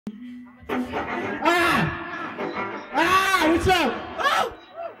What's up? Oh!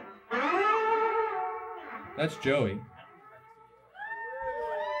 That's Joey.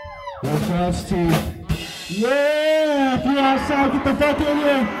 What's up, Steve? Yeah! If you're outside, get the fuck in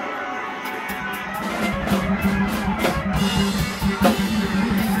here!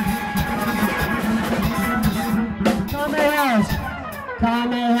 Kame house!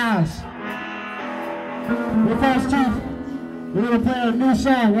 Kame house! What's up, Steve? We're gonna play a new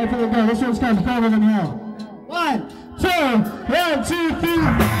song right from the go. This one's called Colder Than Hell. 1, 2, 1, 2, 3.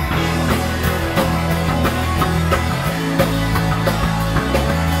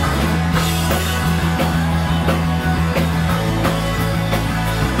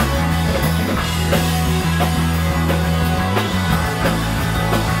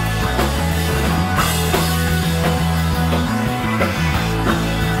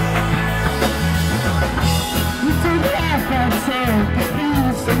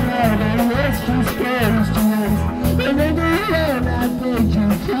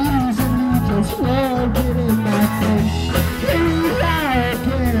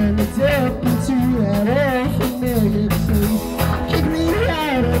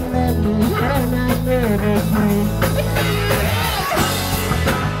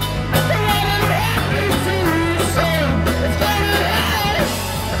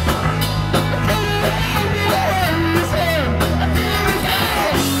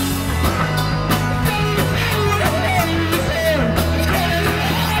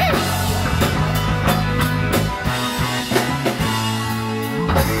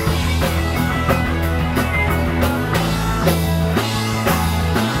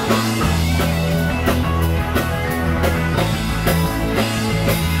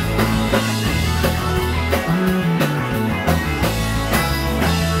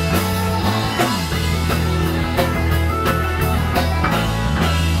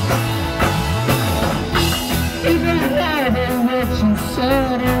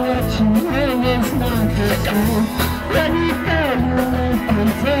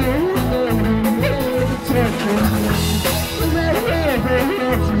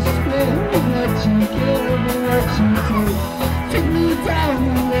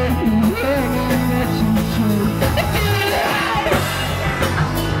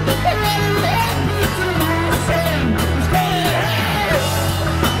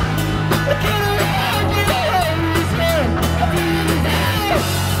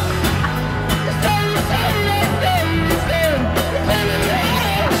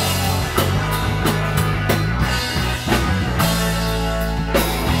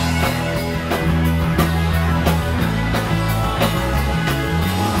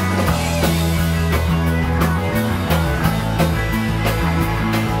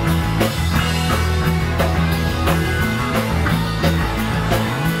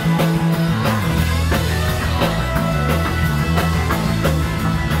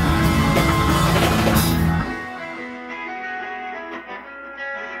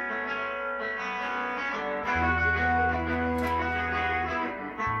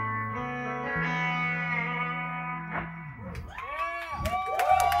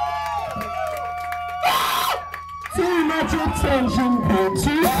 Too much attention paid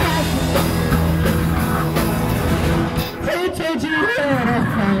to who told you where to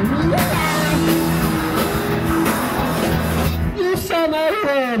find me? You saw my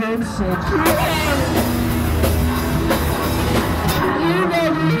word and said you You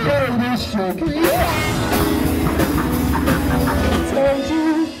never heard me shake me I told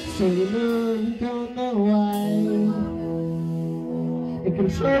you, so you don't know why It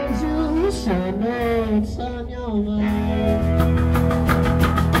controls you, so I know it's on your mind.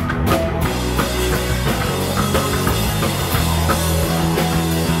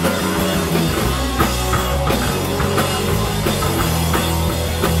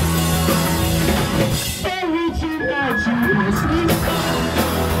 They're reaching out to you,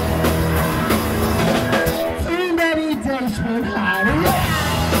 too many days went hiding.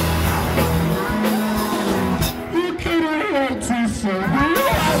 You couldn't wait to say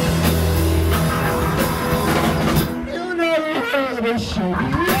show you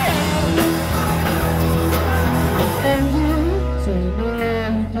and you say no,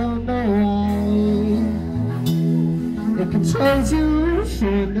 don't know why It controls you, so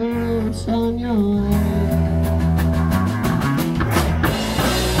you know it's on your way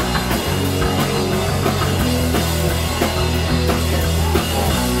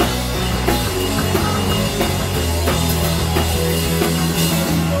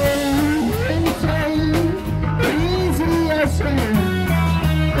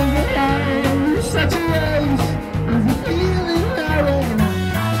Such a race, is a feeling I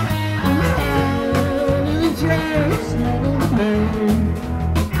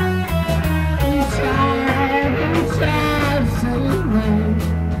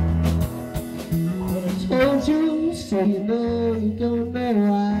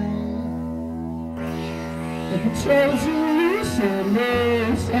chose you, so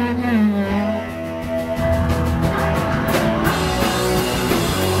lose and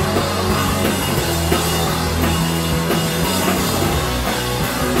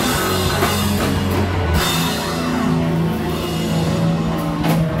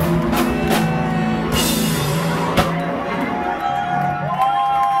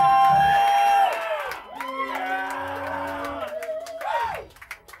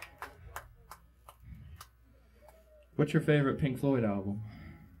What's your favorite Pink Floyd album?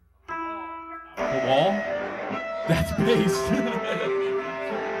 The Wall? That's bass.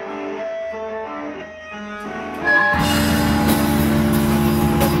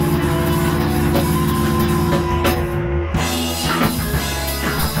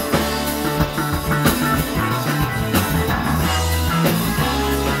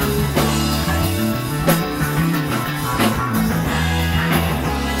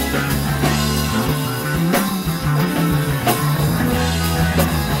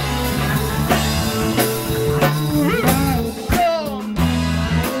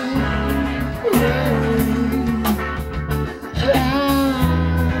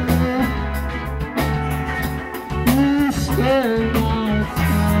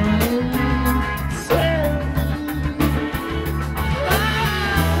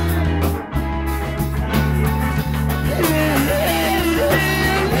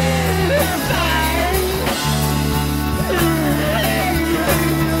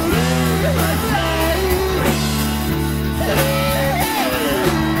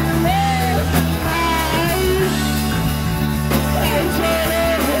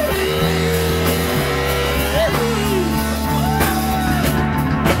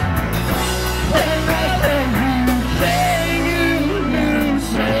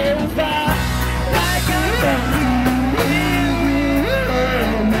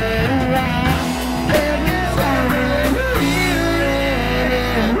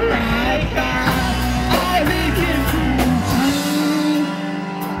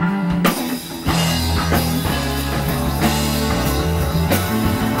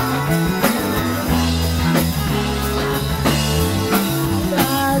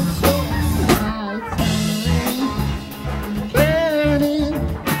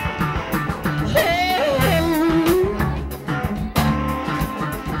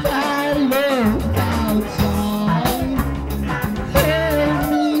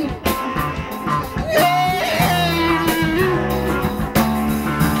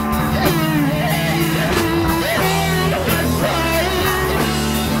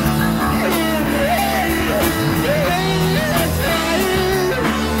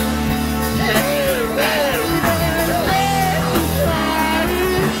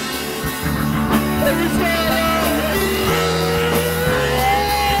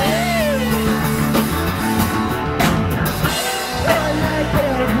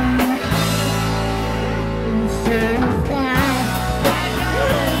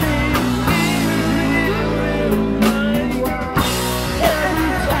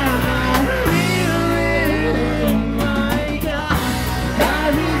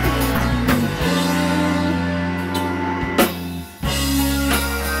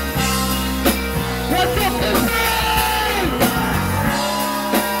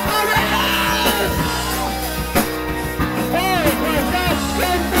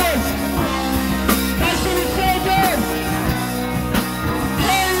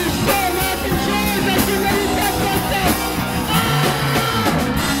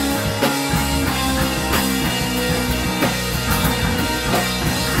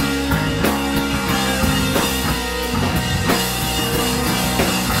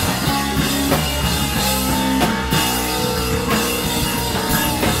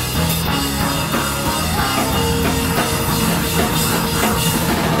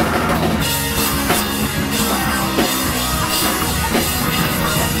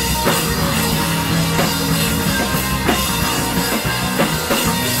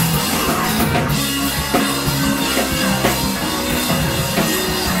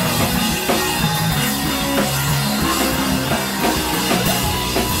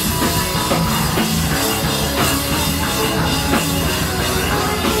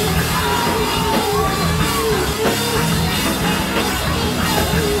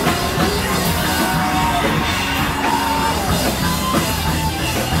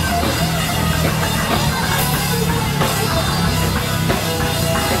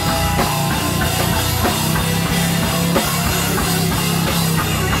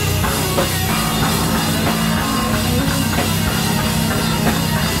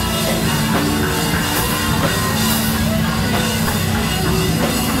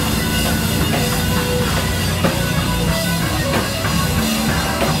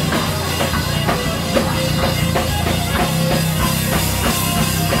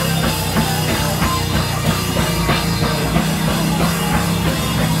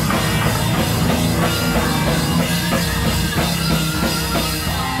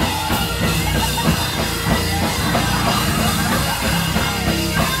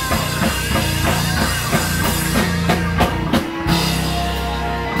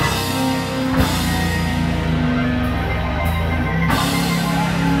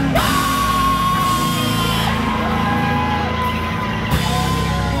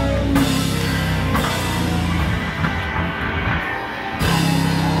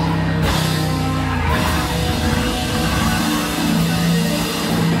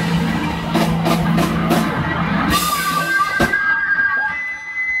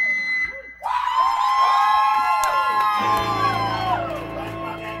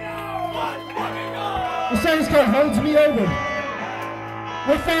 The song's called Holds Me Over.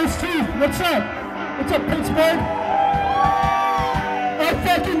 We're fans too. What's up? What's up, Pittsburgh? I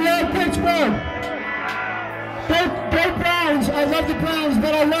fucking love Pittsburgh. Go Browns. I love the Browns,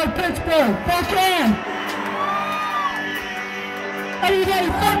 but I love Pittsburgh. Fuck yeah! Everybody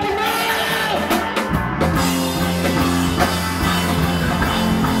fucking love!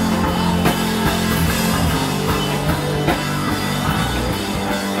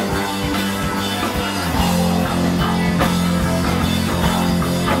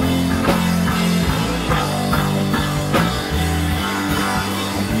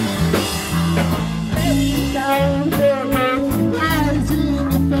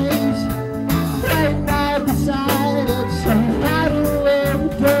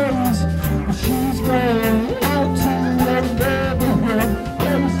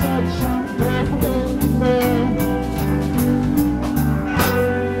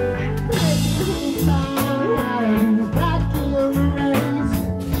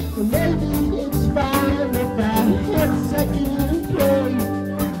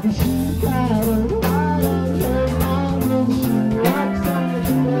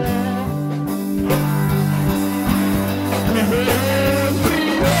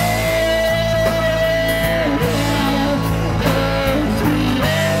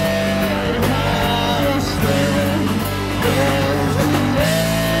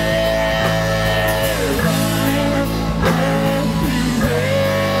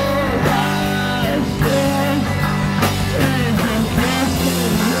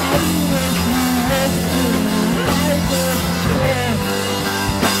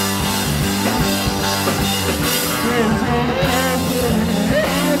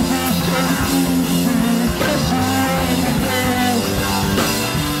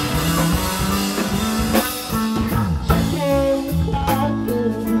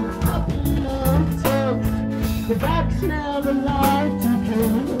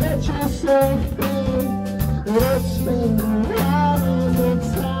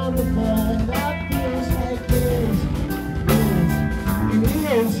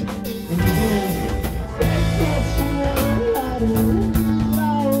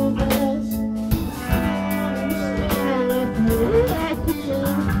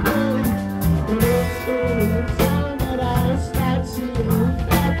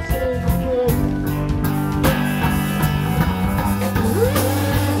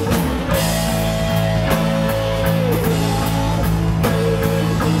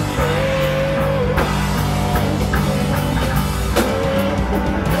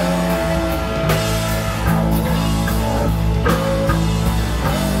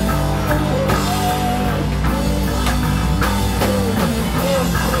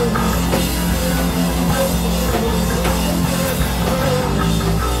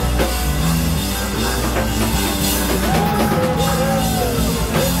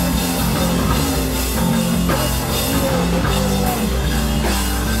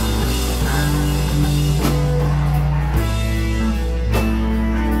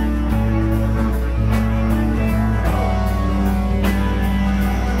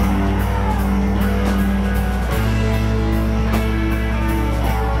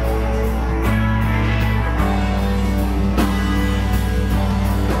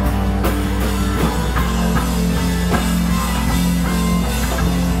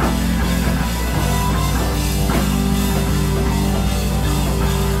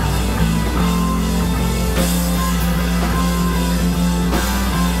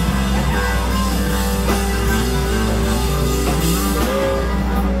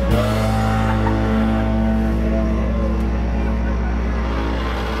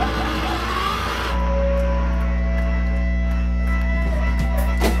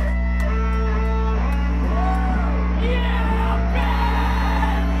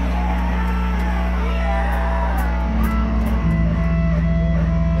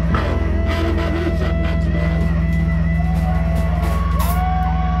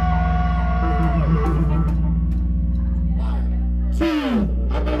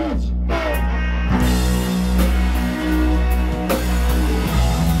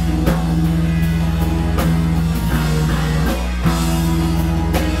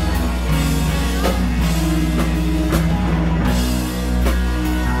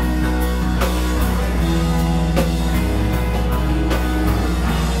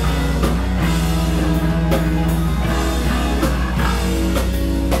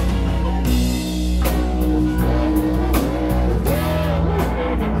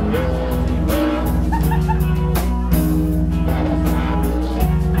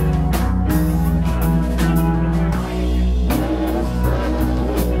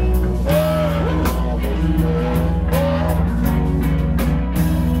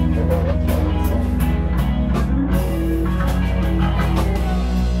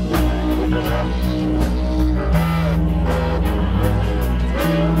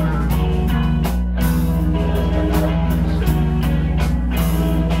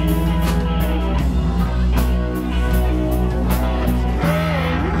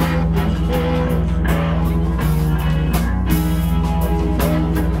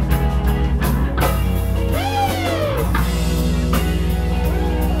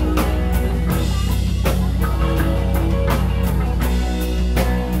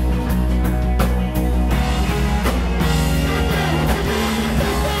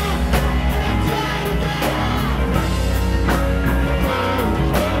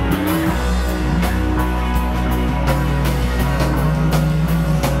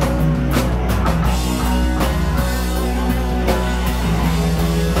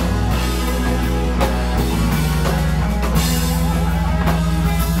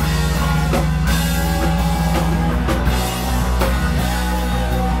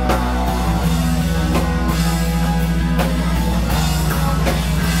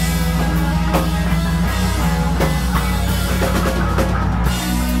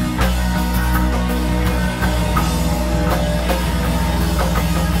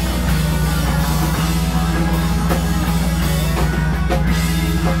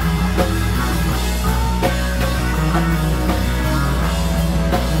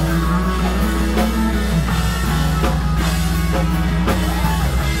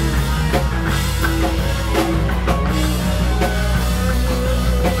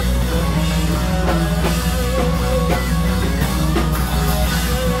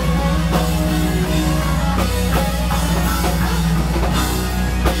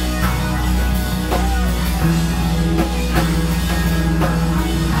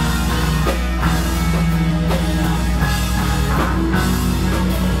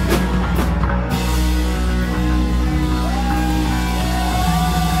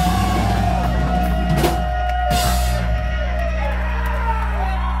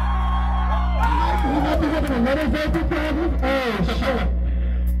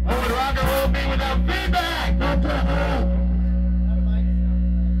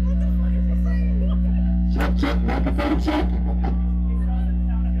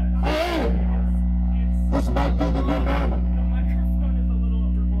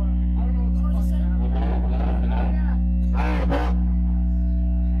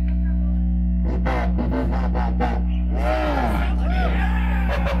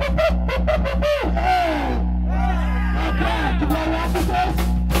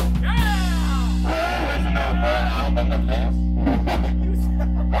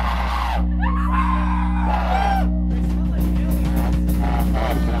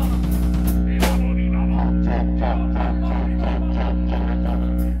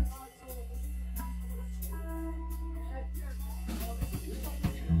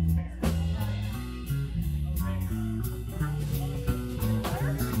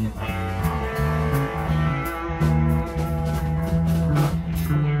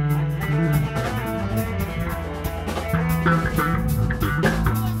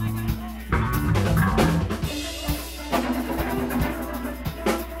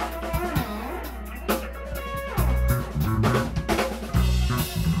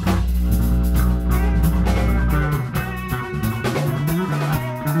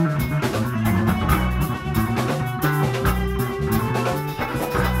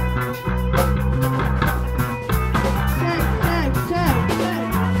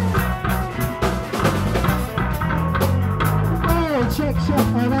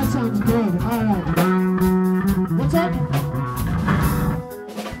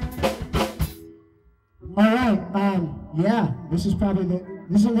 This is probably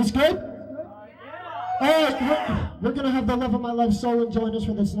this good? Alright, we're gonna have the Love of My Life Solon join us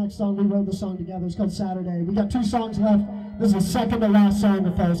for this next song. We wrote the song together. It's called Saturday. We got 2 songs left. This is the second to last song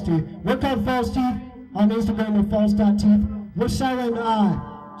of False Teeth. We're called False Teeth. On Instagram we're false.teeth. We're selling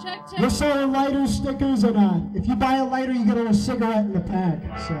we're selling lighters, stickers, and if you buy a lighter you get a cigarette in the pack.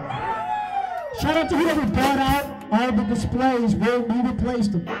 So shout out to whoever bought out all the displays where we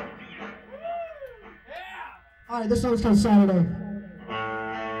replaced them. Alright, this song's called Saturday.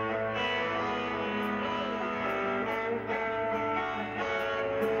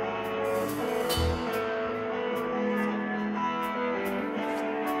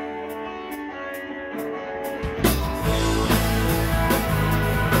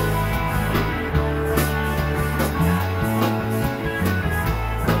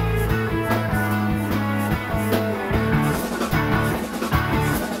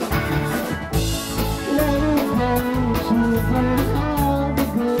 Let it go to the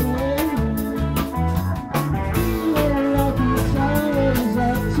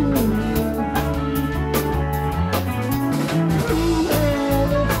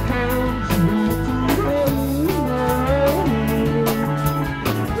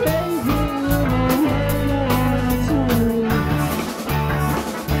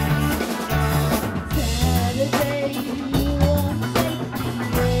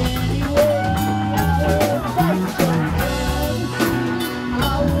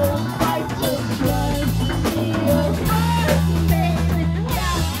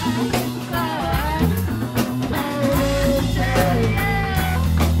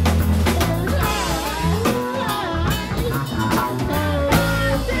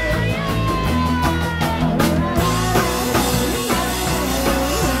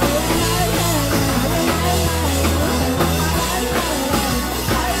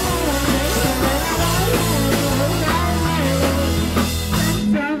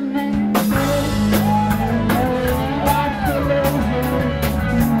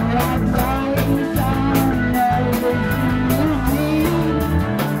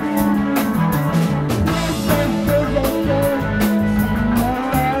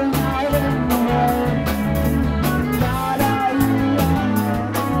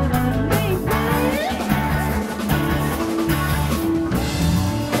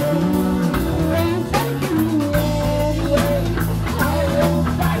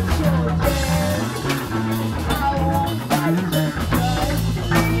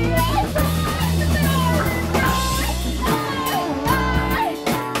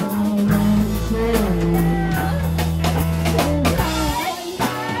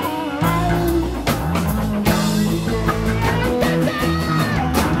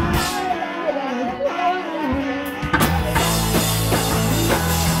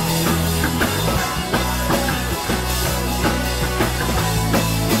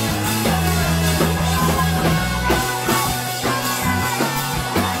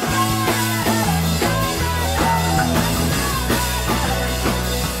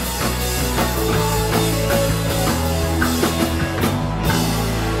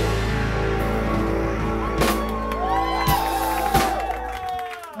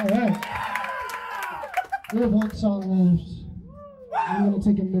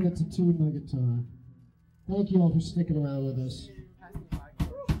gonna take a minute to tune my guitar. Thank you all for sticking around with us.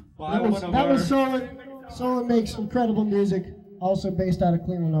 That was Solon. Solon makes incredible music, also based out of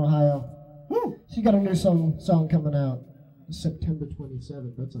Cleveland, Ohio. Woo! She got a new song coming out September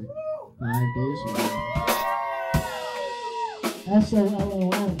 27th. That's like 5 days ago.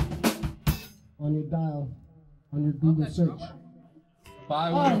 SOLON on your dial, on your Google search.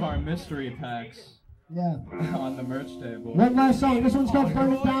 Buy one of our mystery packs. Yeah. On the merch table. One last song. This one's called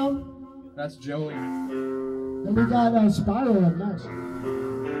Burn It Down. That's Joey. Then we got Spiral up next.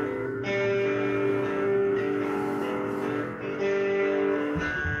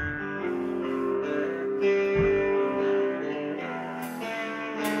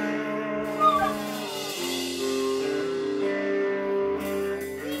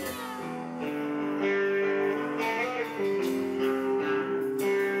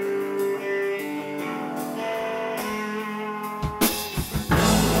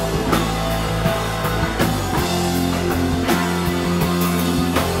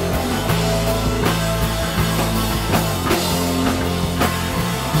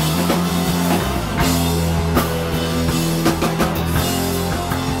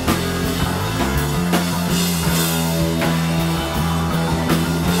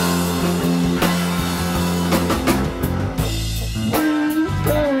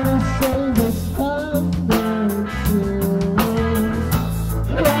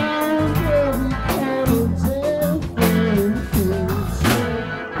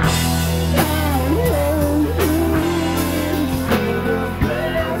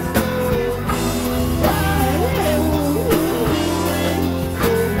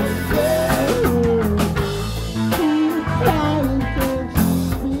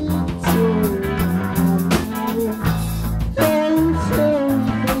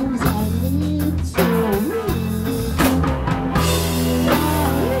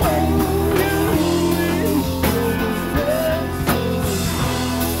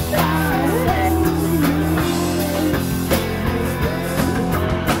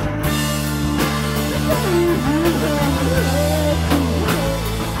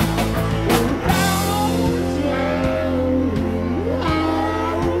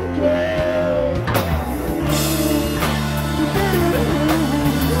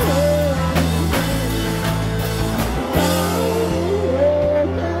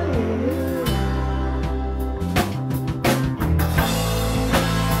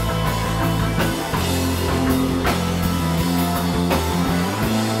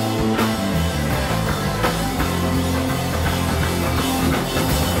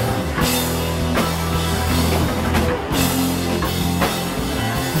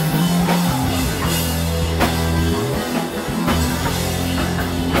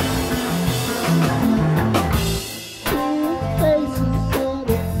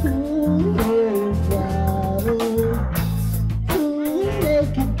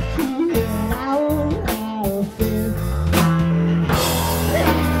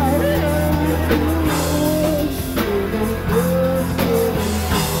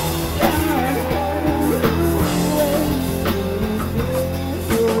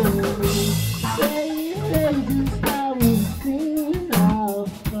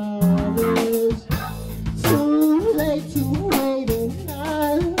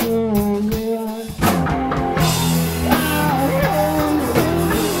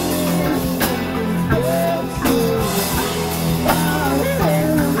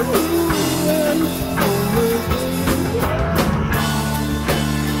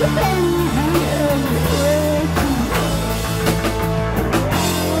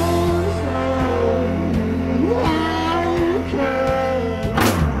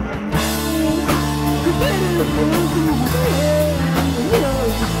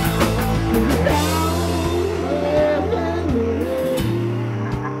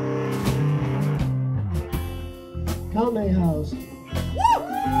 Kame House.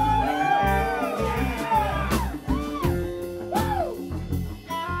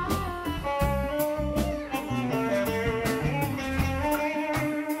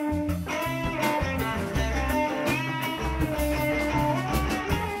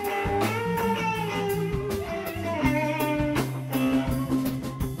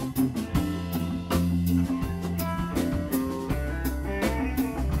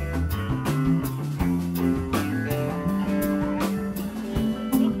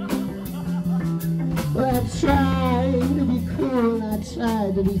 I tried to be cool, I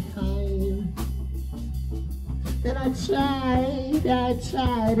tried to be fine. Then I tried. But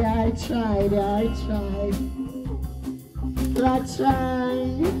I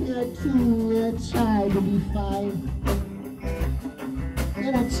tried to be fine.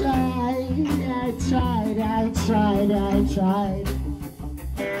 And I tried.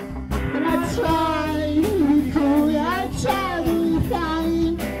 And I tried to be cool, I tried to be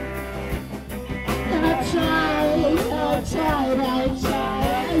fine. And I tried.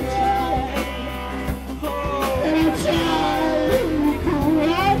 And I tried to be cool,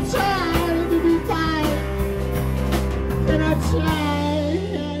 I tried to be fine. And I tried.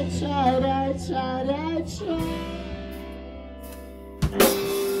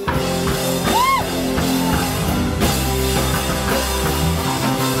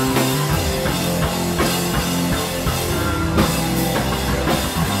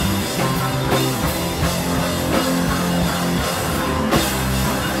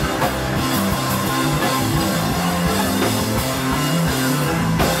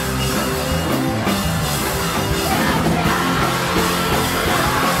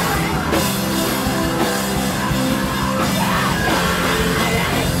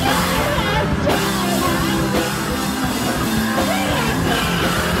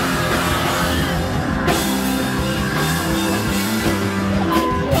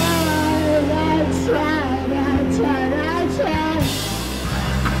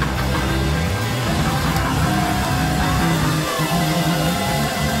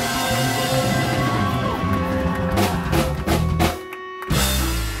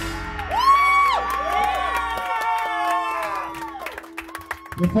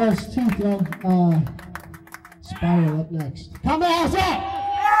 The false teeth, yo. Spiral up next. Come on, how's that?